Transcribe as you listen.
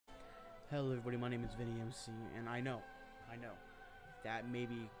Hello everybody, my name is Vinny MC, and I know, that may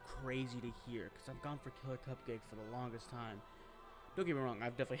be crazy to hear, because I've gone for Killer Cupcake for the longest time. Don't get me wrong,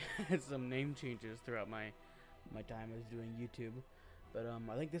 I've definitely had some name changes throughout my time as doing YouTube, but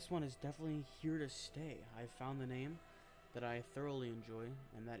I think this one is definitely here to stay. I found the name that I thoroughly enjoy,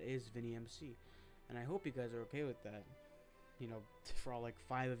 and that is Vinny MC, and I hope you guys are okay with that, you know, for all like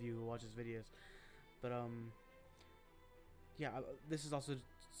 5 of you who watch his videos, but yeah, this is also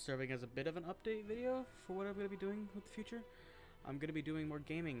serving as a bit of an update video for what I'm going to be doing with the future. I'm going to be doing more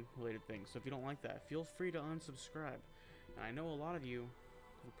gaming related things, so if you don't like that, feel free to unsubscribe. And I know a lot of you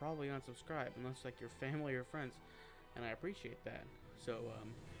will probably unsubscribe unless like your family or friends, and I appreciate that. So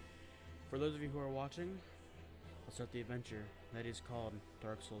for those of you who are watching, let's start the adventure that is called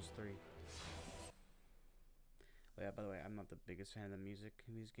Dark Souls 3. Oh yeah, by the way, I'm not the biggest fan of the music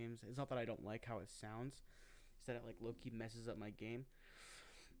in these games. It's not that I don't like how it sounds, it's that it like low-key messes up my game.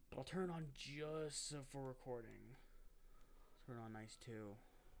 But I'll turn it on just so for recording. Turn it on nice too.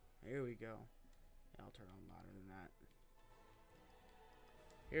 Here we go. Yeah, I'll turn it on louder than that.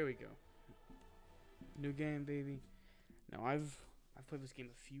 Here we go. New game, baby. Now I've played this game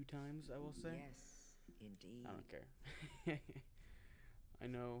a few times, I will say. Yes, indeed. I don't care. I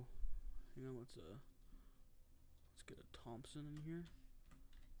know. You know, let's get a Thompson in here.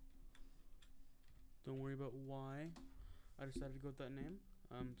 Don't worry about why I decided to go with that name.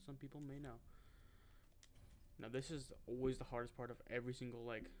 Some people may know. Now this is always the hardest part of every single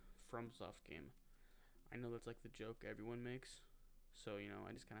like FromSoft game. I know that's like the joke everyone makes, so you know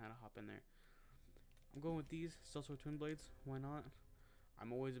I just kind of had to hop in there. I'm going with these Sellsword Twin Blades. Why not?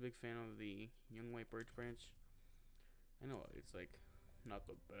 I'm always a big fan of the Young White Birch Branch. I know it's like not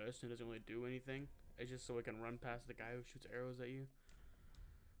the best. It doesn't really do anything. It's just so I can run past the guy who shoots arrows at you.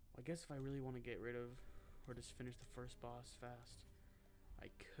 Well, I guess if I really want to get rid of or just finish the first boss fast, I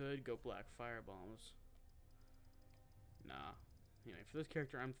could go Black Firebombs. Nah. Anyway, for this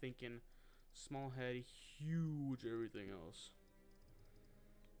character, I'm thinking small head, huge everything else.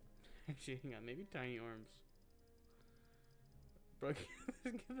 Actually, hang on, maybe tiny arms. Bro,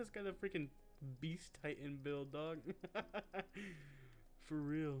 give this guy the freaking Beast Titan build, dog. For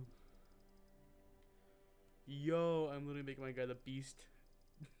real. Yo, I'm literally making my guy the Beast.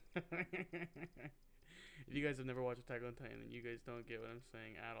 If you guys have never watched Attack on Titan, then you guys don't get what I'm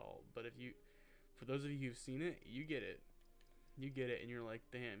saying at all. But if you, for those of you who've seen it, you get it. You get it, and you're like,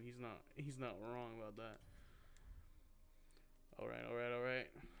 damn, he's not wrong about that. All right.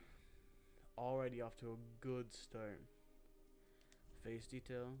 Already off to a good start. Face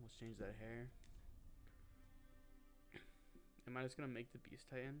detail. Let's change that hair. Am I just gonna make the Beast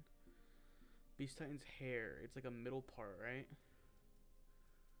Titan? Beast Titan's hair. It's like a middle part, right?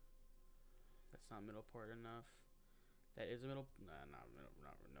 That's not middle part enough. That is a middle. Nah, not middle.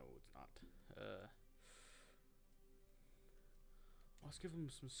 No, it's not. Let's give him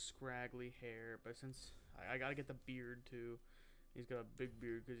some scraggly hair, but since I gotta get the beard too, he's got a big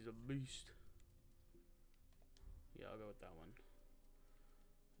beard because he's a beast. Yeah, I'll go with that one.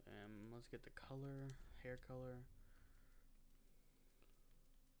 Let's get the color, hair color.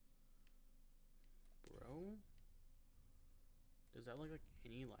 Bro, does that look like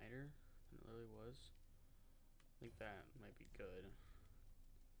any lighter than it really was? I think that might be good.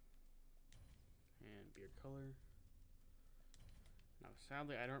 And beard color. Now,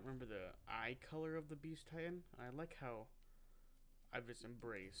 sadly, I don't remember the eye color of the Beast Titan. I like how I've just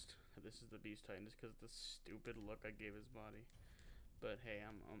embraced that this is the Beast Titan just because of the stupid look I gave his body. But hey,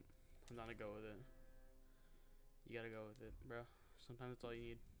 I'm not gonna go with it. You gotta go with it, bro. Sometimes that's all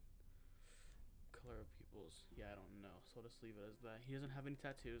you need. Color of pupils. Yeah, I don't know. So I'll just leave it as that. He doesn't have any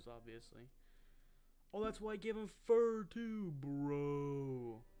tattoos, obviously. Oh, that's why I gave him fur too,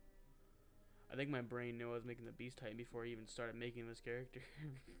 bro. I think my brain knew I was making the Beast Titan before I even started making this character.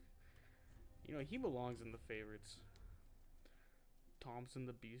 You know, he belongs in the favorites. Thompson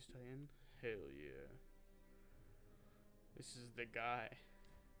the Beast Titan? Hell yeah. This is the guy.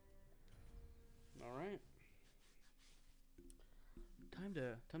 Alright. Time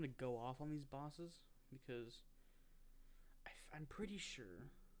to go off on these bosses because I'm pretty sure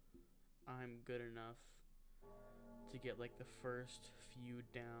I'm good enough to get like the first few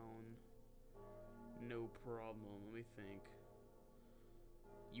down. No problem. Let me think.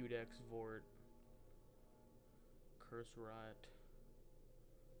 Udex Vort. Curse Rot.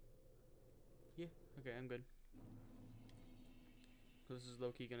 Yeah, okay, I'm good. So this is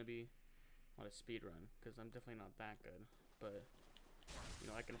low-key gonna be not a speed run, because I'm definitely not that good. But, you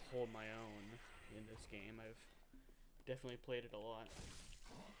know, I can hold my own in this game. I've definitely played it a lot.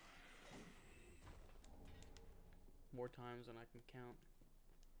 More times than I can count.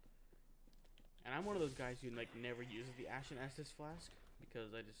 And I'm one of those guys who like never uses the Ashen Estus flask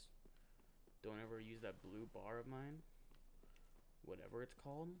because I just don't ever use that blue bar of mine, whatever it's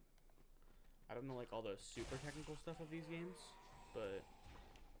called. I don't know like all the super technical stuff of these games, but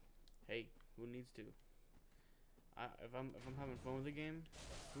hey, who needs to? If I'm having fun with the game,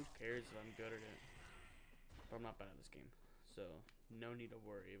 who cares if I'm good at it? But I'm not bad at this game, so no need to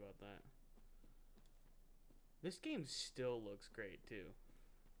worry about that. This game still looks great too.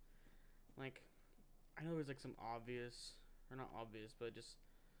 Like, I know there's like some obvious, or not obvious, but just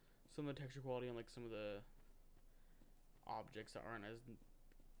some of the texture quality on like some of the objects that aren't as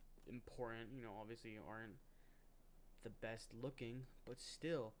important, you know, obviously aren't the best looking, but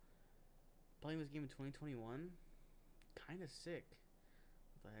still, playing this game in 2021, kind of sick.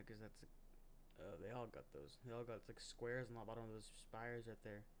 What the heck is that? They all got those. They all got like squares on the bottom of those spires right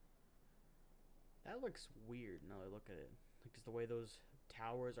there. That looks weird now that I look at it. Like just the way those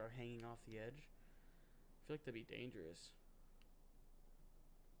towers are hanging off the edge. I feel like that'd be dangerous.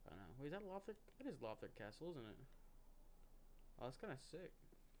 I don't know. Wait, is that Lothric? That is Lothric Castle, isn't it? Oh, that's kind of sick.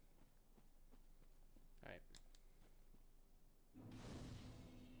 Alright.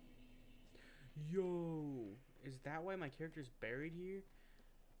 Yo! Is that why my character's buried here?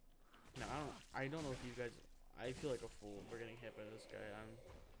 No, I don't know if you guys... I feel like a fool for getting hit by this guy. I'm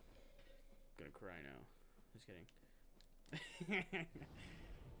gonna cry now. Just kidding.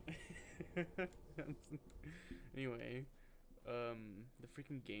 Anyway, the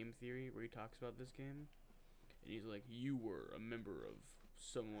freaking game theory where he talks about this game, and he's like, you were a member of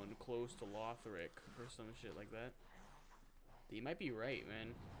someone close to Lothric or some shit like that. You might be right,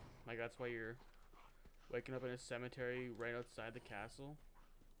 man. Like that's why you're waking up in a cemetery right outside the castle.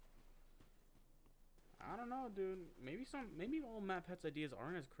 I don't know, dude. Maybe all Matt Pet's ideas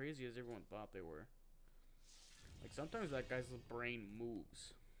aren't as crazy as everyone thought they were. Like sometimes that guy's brain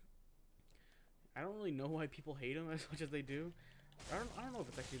moves. I don't really know why people hate him as much as they do. I don't know if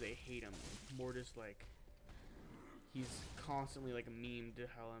it's actually they hate him. More just like he's constantly like memed to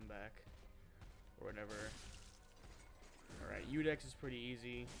hell and back or whatever. All right, Udex is pretty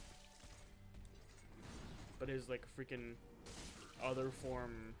easy, but his like freaking other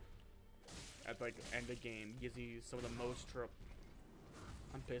form at like end of game gives you some of the most trouble.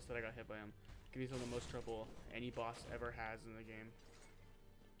 I'm pissed that I got hit by him. Gives you some of the most trouble any boss ever has in the game.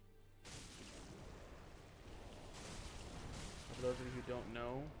 For those of you who don't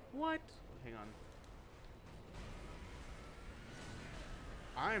know, what? Hang on.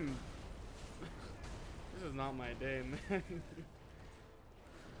 This is not my day, man. Let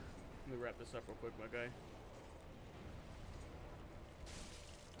me wrap this up real quick, my guy.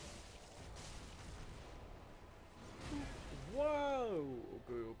 Whoa!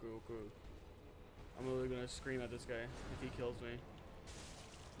 Okay. I'm literally gonna scream at this guy if he kills me.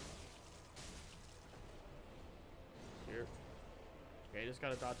 Here. Okay, I just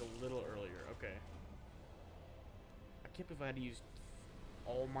gotta dodge a little earlier. Okay. I can't believe I had to use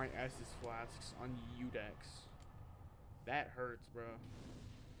all my Estus flasks on Udex. That hurts, bro.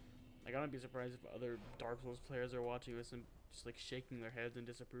 Like, I wouldn't be surprised if other Dark Souls players are watching this and just like shaking their heads in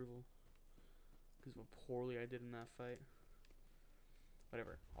disapproval because of how poorly I did in that fight.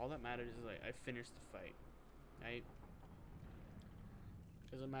 Whatever. All that matters is like I finished the fight. Right?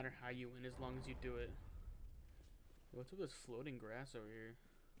 Doesn't matter how you win as long as you do it. What's with this floating grass over here?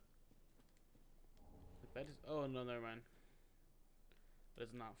 Like that is. Oh no, never mind. That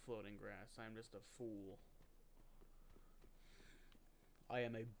is not floating grass. I'm just a fool. I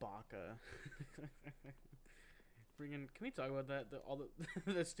am a baka. Freaking, can we talk about that? All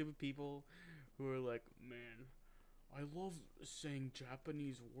the the stupid people who are like, man, I love saying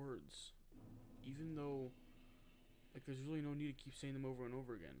Japanese words, even though like there's really no need to keep saying them over and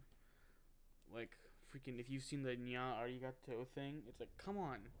over again. Like freaking, if you've seen the nya arigato thing, it's like, come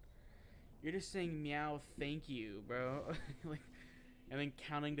on, you're just saying meow, thank you, bro. Like, and then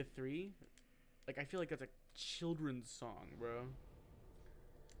counting to 3. Like I feel like that's a children's song, bro.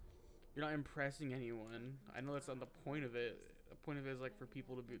 You're not impressing anyone. I know that's not the point of it. The point of it is like for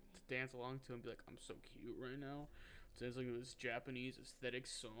people to dance along to and be like, I'm so cute right now. So it's like this Japanese aesthetic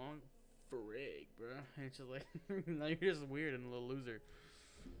song. Frig, bro. And it's just like, now you're just weird and a little loser.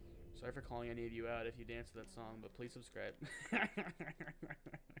 Sorry for calling any of you out if you dance to that song, but please subscribe.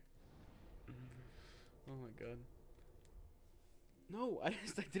 Oh my god. No, I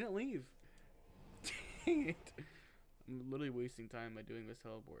didn't leave. Dang it. I'm literally wasting time by doing this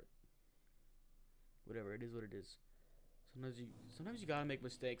teleport. Whatever, it is what it is. Sometimes you gotta make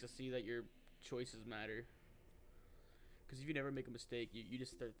mistakes to see that your choices matter. Because if you never make a mistake, you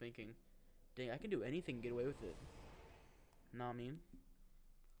just start thinking, dang, I can do anything and get away with it. Know what I mean?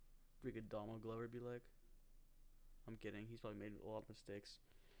 freaking Donald Glover be like? I'm kidding. He's probably made a lot of mistakes.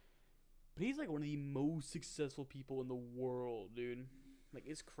 But he's like one of the most successful people in the world, dude. Like,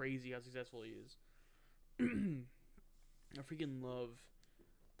 it's crazy how successful he is. I freaking love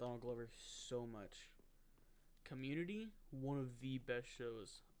Donald Glover so much. Community, one of the best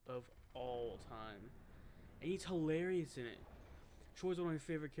shows of all time. And he's hilarious in it. Troy's one of my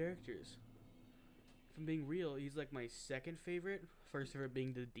favorite characters. If I'm being real, he's like my second favorite. First favorite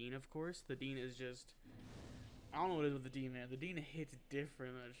being the Dean, of course. The Dean is just... I don't know what it is with the Dean, man. The Dean hits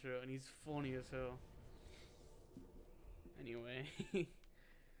different in that show, and he's funny as hell. Anyway.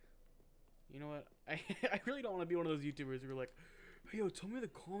 You know what? I really don't want to be one of those YouTubers who are like, hey, yo, tell me in the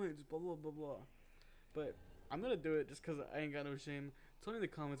comments, blah, blah, blah, blah. But I'm going to do it just because I ain't got no shame. Tell me in the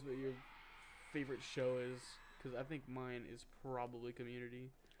comments what your favorite show is, because I think mine is probably Community.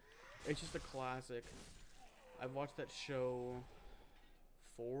 It's just a classic. I've watched that show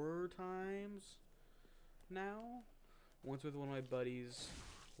 4 times now. Once with one of my buddies,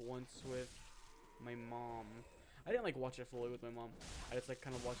 once with my mom. I didn't like watch it fully with my mom. I just like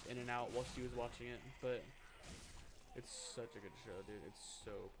kind of watched in and out while she was watching it. But it's such a good show, dude. It's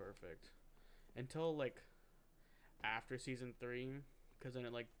so perfect. Until like after season 3, because then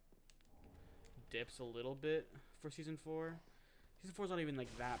it like dips a little bit for season 4. Season 4 is not even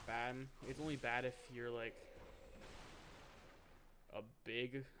like that bad. It's only bad if you're like a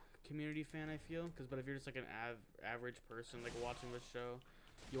big Community fan, I feel. But if you're just like an average person like watching this show,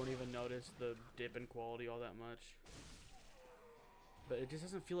 you won't even notice the dip in quality all that much. But it just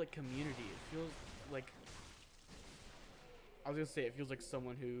doesn't feel like Community. It feels like... I was gonna say it feels like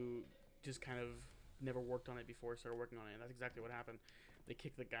someone who just kind of never worked on it before started working on it. And that's exactly what happened. They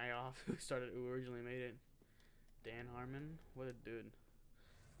kicked the guy off who originally made it. Dan Harmon? What a dude.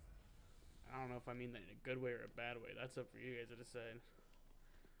 I don't know if I mean that in a good way or a bad way. That's up for you guys to decide.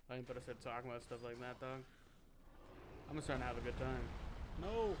 I ain't better start talking about stuff like that, dog. I'm just trying to have a good time.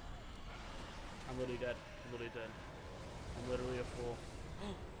 No! I'm literally dead. I'm literally dead. I'm literally a fool.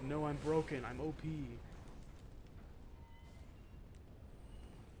 No, I'm broken. I'm OP.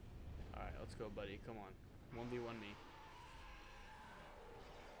 Alright, let's go, buddy. Come on. 1v1 me.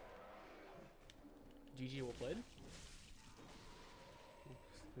 GG, well played.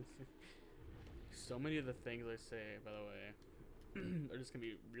 So many of the things I say, by the way, are just gonna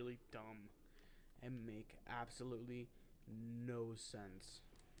be really dumb and make absolutely no sense.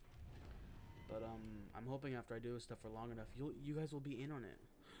 But I'm hoping after I do this stuff for long enough, you guys will be in on it.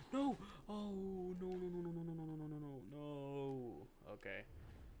 No! Oh no no no no no no no no no no no. Okay,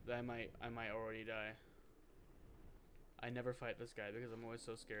 I might already die. I never fight this guy because I'm always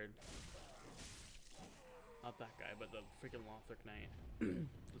so scared. Not that guy, but the freaking Lothric Knight.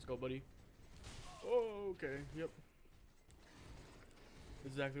 Let's go, buddy. Oh, okay. Yep.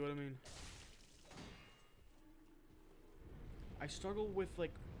 Exactly what I mean. I struggle with,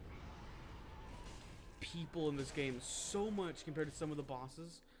 like, people in this game so much compared to some of the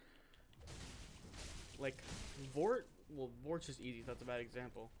bosses. Like, Vort. Well, Vort's just easy. That's a bad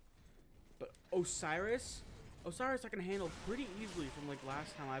example. But Osiris I can handle pretty easily from, like,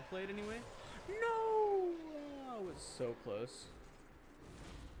 last time I played anyway. No! Oh, it was so close.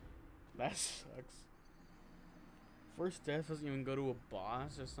 That sucks. First death doesn't even go to a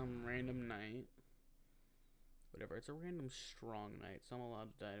boss or some random knight. Whatever, it's a random strong knight, so I'm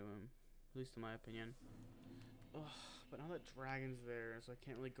allowed to die to him. At least in my opinion. Ugh, but now that Dragon's there, so I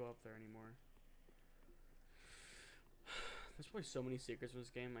can't really go up there anymore. There's probably so many secrets in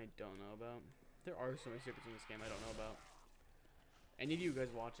this game I don't know about. There are so many secrets in this game I don't know about. Any of you guys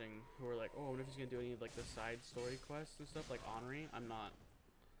watching who are like, oh, I wonder if he's gonna do any of like the side story quests and stuff like Honorary, I'm not.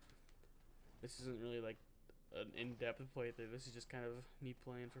 This isn't really like an in-depth playthrough. This is just kind of me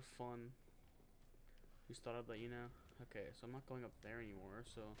playing for fun. Just thought I'd let you know. Okay, so I'm not going up there anymore,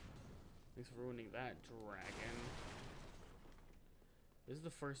 so thanks for ruining that, dragon. This is the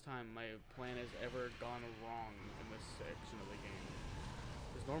first time my plan has ever gone wrong in this section of the game.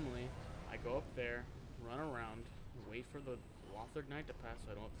 Because normally, I go up there, run around, wait for the Lothric Knight to pass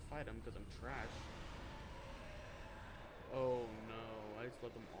so I don't have to fight him because I'm trash. Oh no, I just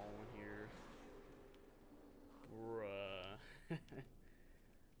let them all in here. Bruh.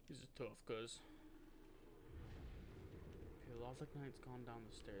 This is tough, cuz. Okay, Lothric Knight's gone down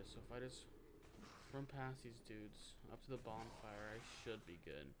the stairs, so if I just run past these dudes up to the bonfire, I should be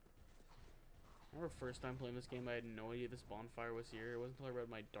good. I remember first time playing this game, I had no idea this bonfire was here. It wasn't until I read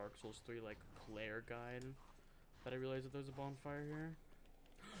my Dark Souls 3 like player guide that I realized that there's a bonfire here.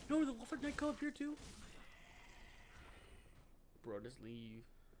 No, the Lothric Knight come up here too? Bro, just leave.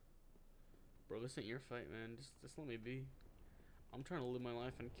 Bro, this ain't your fight, man. Just let me be. I'm trying to live my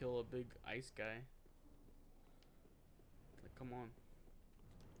life and kill a big ice guy. Like, come on.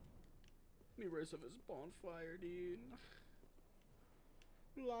 Let me rise of his bonfire, dude.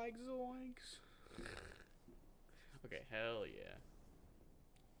 Like zoinks. Okay, hell yeah.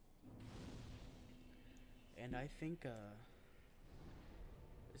 And I think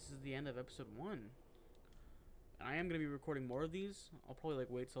this is the end of episode 1. I am gonna be recording more of these. I'll probably like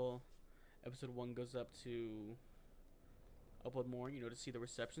wait till episode 1 goes up to upload more, you know, to see the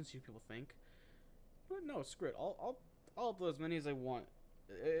reception, see what people think. But no, screw it. I'll upload as many as I want.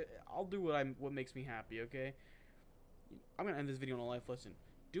 I'll do what makes me happy, okay? I'm gonna end this video on a life lesson.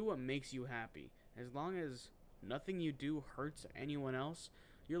 Do what makes you happy. As long as nothing you do hurts anyone else,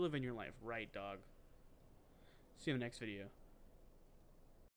 you're living your life right, dog. See you in the next video.